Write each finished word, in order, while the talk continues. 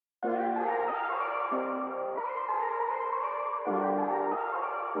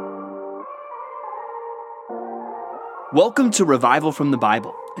Welcome to Revival from the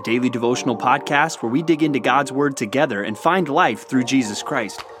Bible, a daily devotional podcast where we dig into God's Word together and find life through Jesus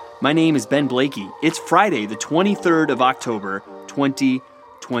Christ. My name is Ben Blakey. It's Friday, the 23rd of October,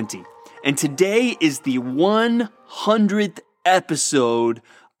 2020. And today is the 100th episode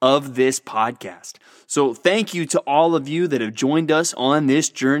of this podcast. So thank you to all of you that have joined us on this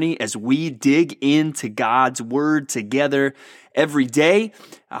journey as we dig into God's Word together every day.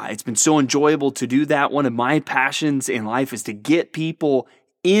 It's been so enjoyable to do that. One of my passions in life is to get people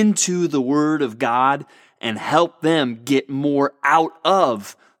into the Word of God and help them get more out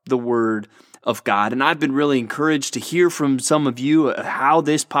of the Word of God. And I've been really encouraged to hear from some of you how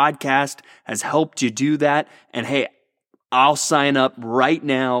this podcast has helped you do that. And hey, I'll sign up right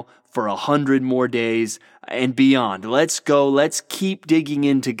now for 100 more days and beyond. Let's go. Let's keep digging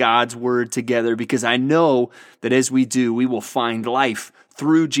into God's Word together, because I know that as we do, we will find life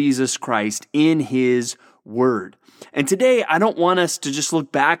through Jesus Christ in His Word. And today, I don't want us to just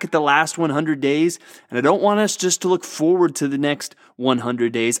look back at the last 100 days, and I don't want us just to look forward to the next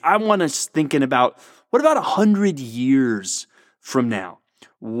 100 days. I want us thinking about, what about 100 years from now?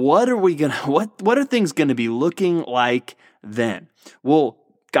 What are things going to be looking like then? Well,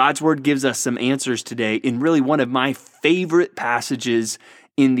 God's Word gives us some answers today in really one of my favorite passages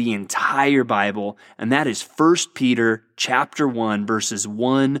in the entire Bible, and that is 1 Peter chapter 1, verses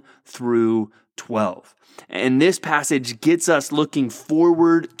 1 through 12. And this passage gets us looking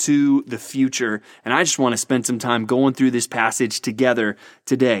forward to the future, and I just want to spend some time going through this passage together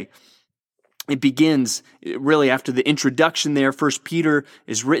today. It begins really after the introduction there. 1 Peter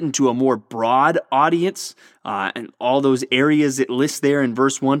is written to a more broad audience, and all those areas it lists there in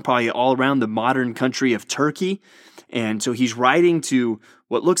verse 1, probably all around the modern country of Turkey. And so he's writing to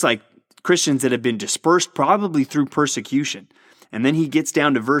what looks like Christians that have been dispersed, probably through persecution. And then he gets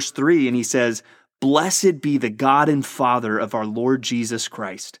down to verse 3 and he says, "Blessed be the God and Father of our Lord Jesus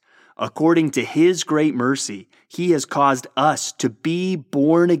Christ. According to His great mercy, He has caused us to be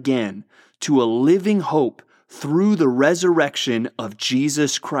born again to a living hope through the resurrection of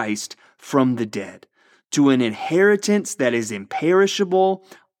Jesus Christ from the dead, to an inheritance that is imperishable,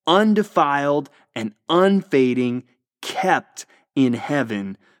 undefiled, and unfading, kept in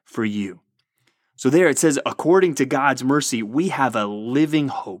heaven for you." So there it says, according to God's mercy, we have a living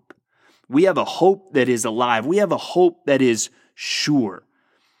hope. We have a hope that is alive. We have a hope that is sure,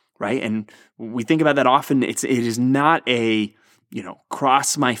 right? And we think about that often. It is not a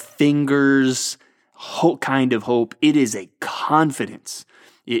cross my fingers kind of hope. It is a confidence.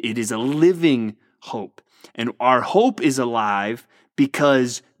 It is a living hope. And our hope is alive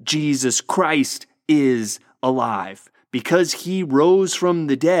because Jesus Christ is alive. Because He rose from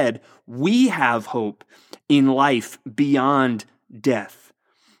the dead, we have hope in life beyond death.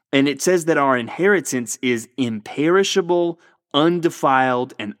 And it says that our inheritance is imperishable,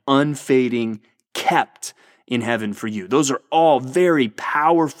 undefiled, and unfading, kept in heaven for you. Those are all very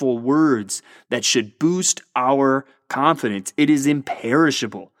powerful words that should boost our confidence. It is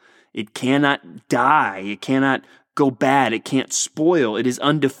imperishable. It cannot die. It cannot go bad. It can't spoil. It is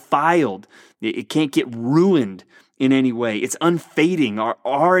undefiled. It can't get ruined in any way. It's unfading.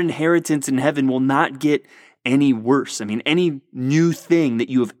 Our inheritance in heaven will not get any worse. I mean, any new thing that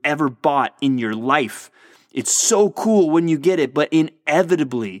you have ever bought in your life, it's so cool when you get it, but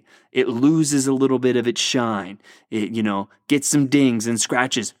inevitably it loses a little bit of its shine. It, gets some dings and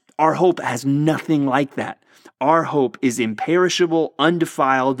scratches. Our hope has nothing like that. Our hope is imperishable,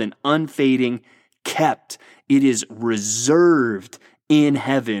 undefiled, and unfading, kept. It is reserved in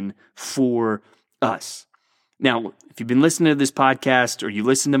heaven for us. Now, if you've been listening to this podcast or you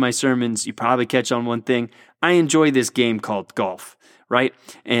listen to my sermons, you probably catch on one thing. I enjoy this game called golf, right?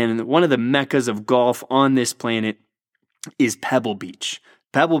 And one of the meccas of golf on this planet is Pebble Beach.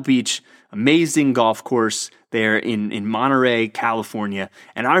 Pebble Beach, amazing golf course there in Monterey, California.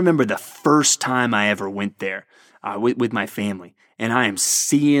 And I remember the first time I ever went there with my family. And I am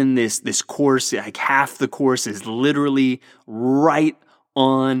seeing this course, like half the course is literally right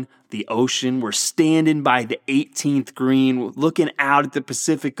on the ocean. We're standing by the 18th green, looking out at the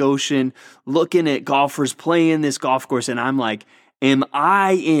Pacific Ocean, looking at golfers playing this golf course. And I'm like, am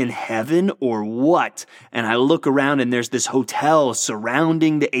I in heaven or what? And I look around and there's this hotel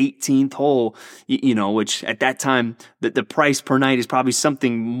surrounding the 18th hole, which at that time, the price per night is probably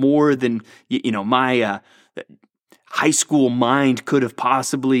something more than, my high school mind could have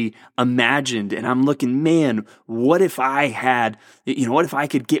possibly imagined. And I'm looking, man, what if I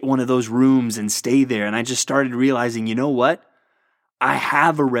could get one of those rooms and stay there? And I just started realizing, you know what? I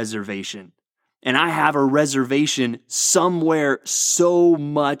have a reservation. And I have a reservation somewhere so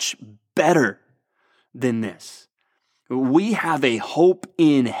much better than this. We have a hope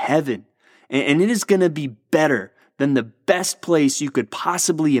in heaven, and it is going to be better than the best place you could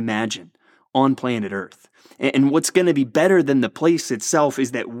possibly imagine on planet Earth. And what's going to be better than the place itself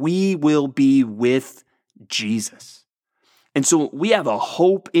is that we will be with Jesus. And so we have a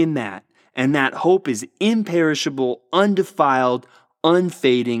hope in that, and that hope is imperishable, undefiled,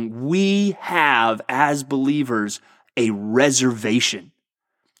 unfading. We have, as believers, a reservation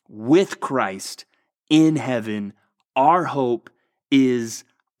with Christ in heaven. Our hope is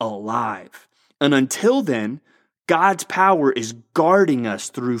alive. And until then, God's power is guarding us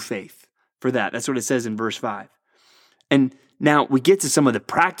through faith for that. That's what it says in verse 5. And now we get to some of the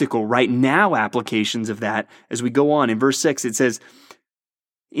practical right now applications of that as we go on. In verse 6, it says,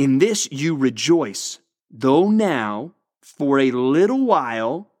 "In this you rejoice, though now for a little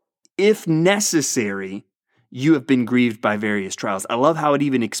while, if necessary, you have been grieved by various trials." I love how it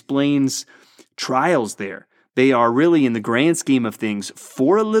even explains trials there. They are really, in the grand scheme of things,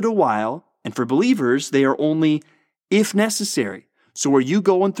 for a little while, and for believers, they are only if necessary. So are you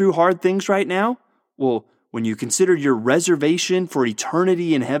going through hard things right now? Well, when you consider your reservation for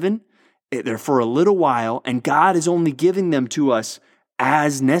eternity in heaven, they're for a little while, and God is only giving them to us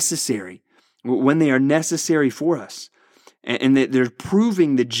as necessary, when they are necessary for us. And they're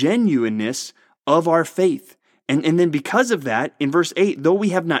proving the genuineness of our faith. And then because of that, in verse 8, "Though we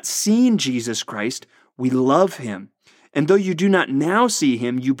have not seen Jesus Christ, we love him. And though you do not now see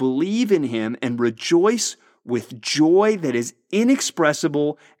him, you believe in him and rejoice with joy that is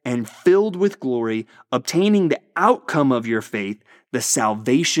inexpressible and filled with glory, obtaining the outcome of your faith, the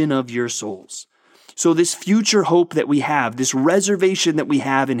salvation of your souls." So this future hope that we have, this reservation that we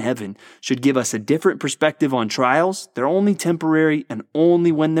have in heaven, should give us a different perspective on trials. They're only temporary and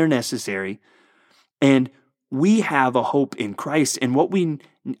only when they're necessary. And we have a hope in Christ. And what we,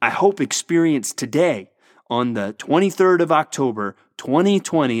 I hope, experience today on the 23rd of October,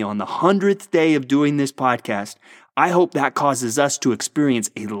 2020, on the 100th day of doing this podcast, I hope that causes us to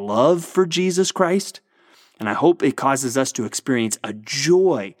experience a love for Jesus Christ. And I hope it causes us to experience a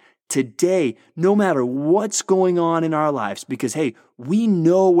joy today, no matter what's going on in our lives, because, hey, we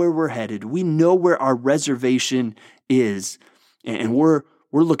know where we're headed. We know where our reservation is. And we're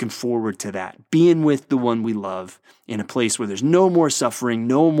looking forward to that, being with the one we love in a place where there's no more suffering,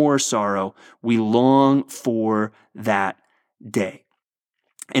 no more sorrow. We long for that day.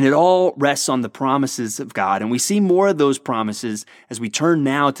 And it all rests on the promises of God. And we see more of those promises as we turn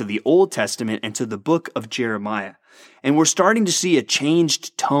now to the Old Testament and to the book of Jeremiah. And we're starting to see a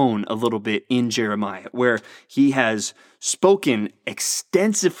changed tone a little bit in Jeremiah, where he has spoken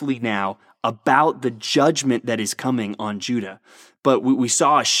extensively now about the judgment that is coming on Judah. But we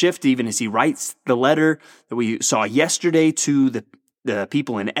saw a shift even as he writes the letter that we saw yesterday to the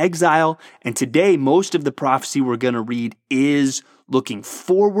people in exile. And today, most of the prophecy we're going to read is looking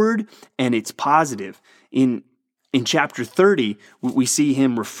forward, and it's positive. In chapter 30, we see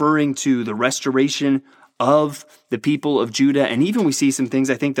him referring to the restoration of the people of Judah. And even we see some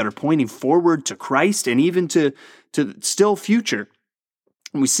things, I think, that are pointing forward to Christ and even to still future.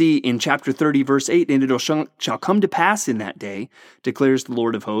 We see in chapter 30, verse 8, "And it shall come to pass in that day, declares the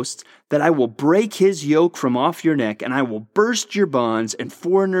Lord of hosts, that I will break his yoke from off your neck, and I will burst your bonds, and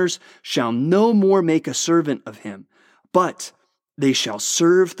foreigners shall no more make a servant of him. But they shall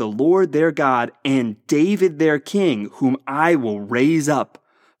serve the Lord their God and David their king, whom I will raise up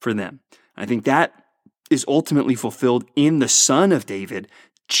for them." I think that is ultimately fulfilled in the Son of David,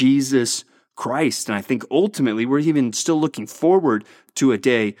 Jesus Christ. And I think ultimately we're even still looking forward to a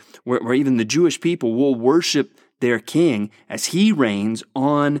day where even the Jewish people will worship their king as he reigns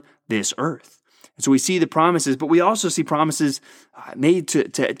on this earth. And so we see the promises, but we also see promises made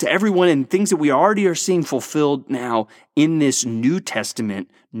to everyone and things that we already are seeing fulfilled now in this New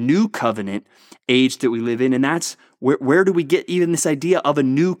Testament, New Covenant age that we live in. And that's where do we get even this idea of a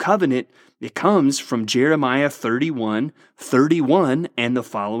new covenant? It comes from Jeremiah 31 and the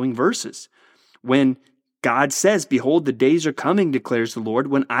following verses. When God says, "Behold, the days are coming, declares the Lord,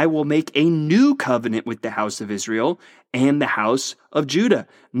 when I will make a new covenant with the house of Israel and the house of Judah,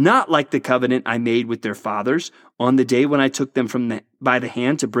 not like the covenant I made with their fathers on the day when I took them by the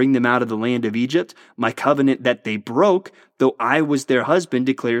hand to bring them out of the land of Egypt, my covenant that they broke, though I was their husband,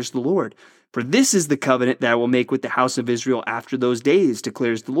 declares the Lord. For this is the covenant that I will make with the house of Israel after those days,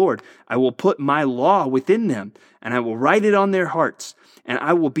 declares the Lord. I will put my law within them, and I will write it on their hearts, and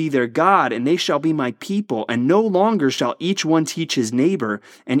I will be their God, and they shall be my people. And no longer shall each one teach his neighbor,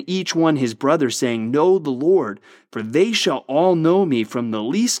 and each one his brother, saying, Know the Lord. For they shall all know me, from the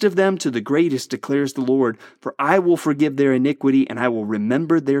least of them to the greatest, declares the Lord. For I will forgive their iniquity, and I will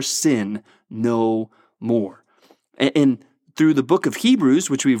remember their sin no more." And through the book of Hebrews,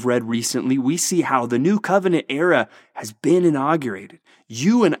 which we've read recently, we see how the new covenant era has been inaugurated.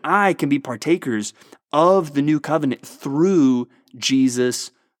 You and I can be partakers of the new covenant through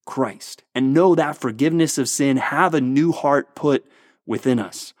Jesus Christ and know that forgiveness of sin, have a new heart put within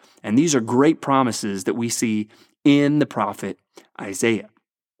us. And these are great promises that we see in the prophet Isaiah.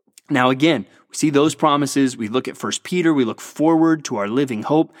 Now, again, we see those promises. We look at 1 Peter. We look forward to our living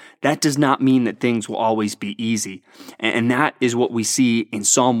hope. That does not mean that things will always be easy. And that is what we see in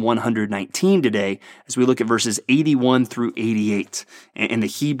Psalm 119 today as we look at verses 81 through 88 in the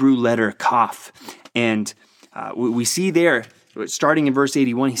Hebrew letter Kaf. And we see there, starting in verse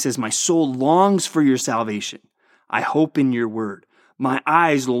 81, he says, "My soul longs for your salvation. I hope in your word. My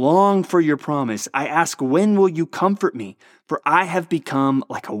eyes long for your promise. I ask, when will you comfort me? For I have become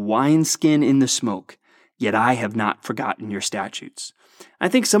like a wineskin in the smoke, yet I have not forgotten your statutes." I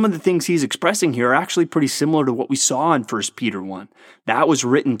think some of the things he's expressing here are actually pretty similar to what we saw in 1 Peter 1. That was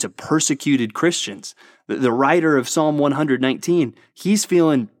written to persecuted Christians. The writer of Psalm 119, he's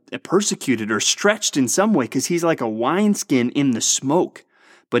feeling persecuted or stretched in some way because he's like a wineskin in the smoke.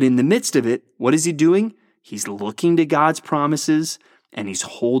 But in the midst of it, what is he doing? He's looking to God's promises and he's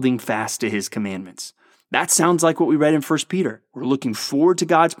holding fast to his commandments. That sounds like what we read in 1 Peter. We're looking forward to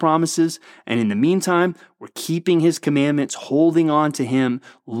God's promises, and in the meantime, we're keeping his commandments, holding on to him,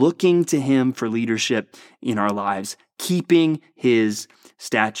 looking to him for leadership in our lives, keeping his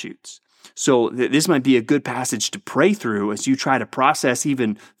statutes. So this might be a good passage to pray through as you try to process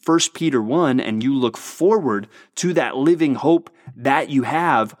even 1 Peter 1 and you look forward to that living hope that you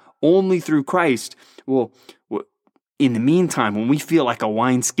have only through Christ. Well, in the meantime, when we feel like a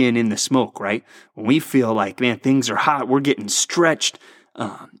wineskin in the smoke, right? When we feel like, man, things are hot, we're getting stretched,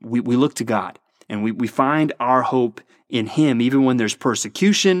 we look to God and we find our hope in him. Even when there's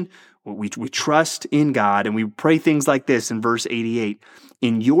persecution, we trust in God and we pray things like this in verse 88.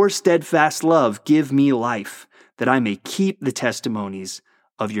 "In your steadfast love, give me life, that I may keep the testimonies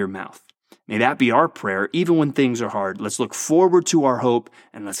of your mouth." May that be our prayer, even when things are hard. Let's look forward to our hope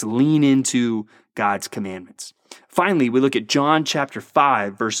and let's lean into God's commandments. Finally, we look at John chapter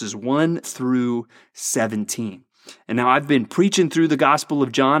 5, verses 1 through 17. And now I've been preaching through the Gospel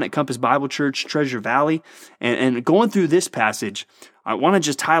of John at Compass Bible Church, Treasure Valley. And going through this passage, I want to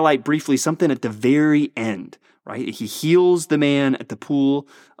just highlight briefly something at the very end, right? He heals the man at the pools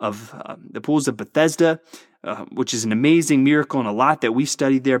of Bethesda, which is an amazing miracle and a lot that we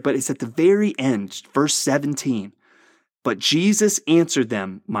studied there. But it's at the very end, verse 17. "But Jesus answered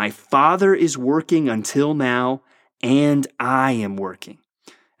them, 'My Father is working until now, and I am working.'"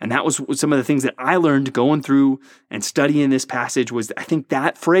 And that was some of the things that I learned going through and studying this passage was I think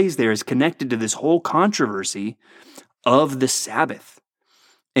that phrase there is connected to this whole controversy of the Sabbath.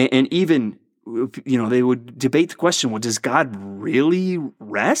 And even, they would debate the question, well, does God really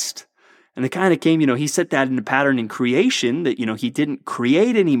rest? And it kind of came, he set that in a pattern in creation that, he didn't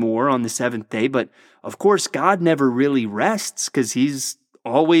create anymore on the seventh day. But of course, God never really rests because he's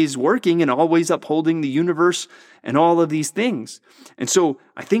always working and always upholding the universe and all of these things. And so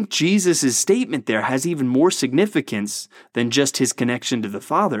I think Jesus' statement there has even more significance than just his connection to the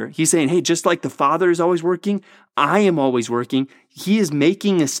Father. He's saying, hey, just like the Father is always working, I am always working. He is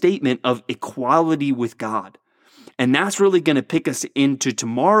making a statement of equality with God. And that's really going to pick us into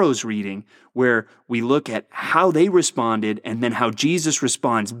tomorrow's reading where we look at how they responded and then how Jesus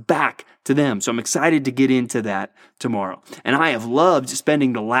responds back to them. So I'm excited to get into that tomorrow. And I have loved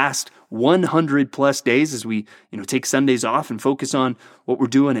spending the last 100 plus days as we, take Sundays off and focus on what we're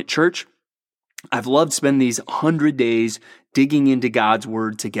doing at church. I've loved spending these 100 days digging into God's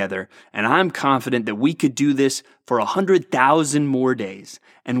word together. And I'm confident that we could do this for 100,000 more days.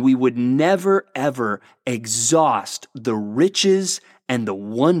 And we would never, ever exhaust the riches and the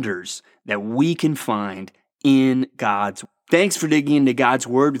wonders that we can find in God's word. Thanks for digging into God's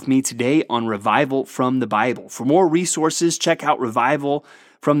word with me today on Revival from the Bible. For more resources, check out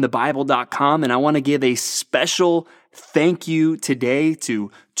revivalfromthebible.com. And I want to give a special thank you today to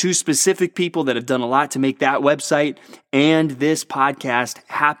two specific people that have done a lot to make that website and this podcast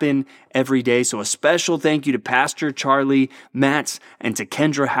happen every day. So a special thank you to Pastor Charlie Matz and to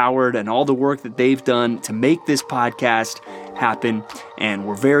Kendra Howard and all the work that they've done to make this podcast happen. And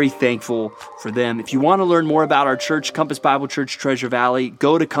we're very thankful for them. If you want to learn more about our church, Compass Bible Church, Treasure Valley,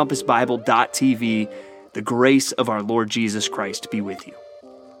 go to compassbible.tv. The grace of our Lord Jesus Christ be with you.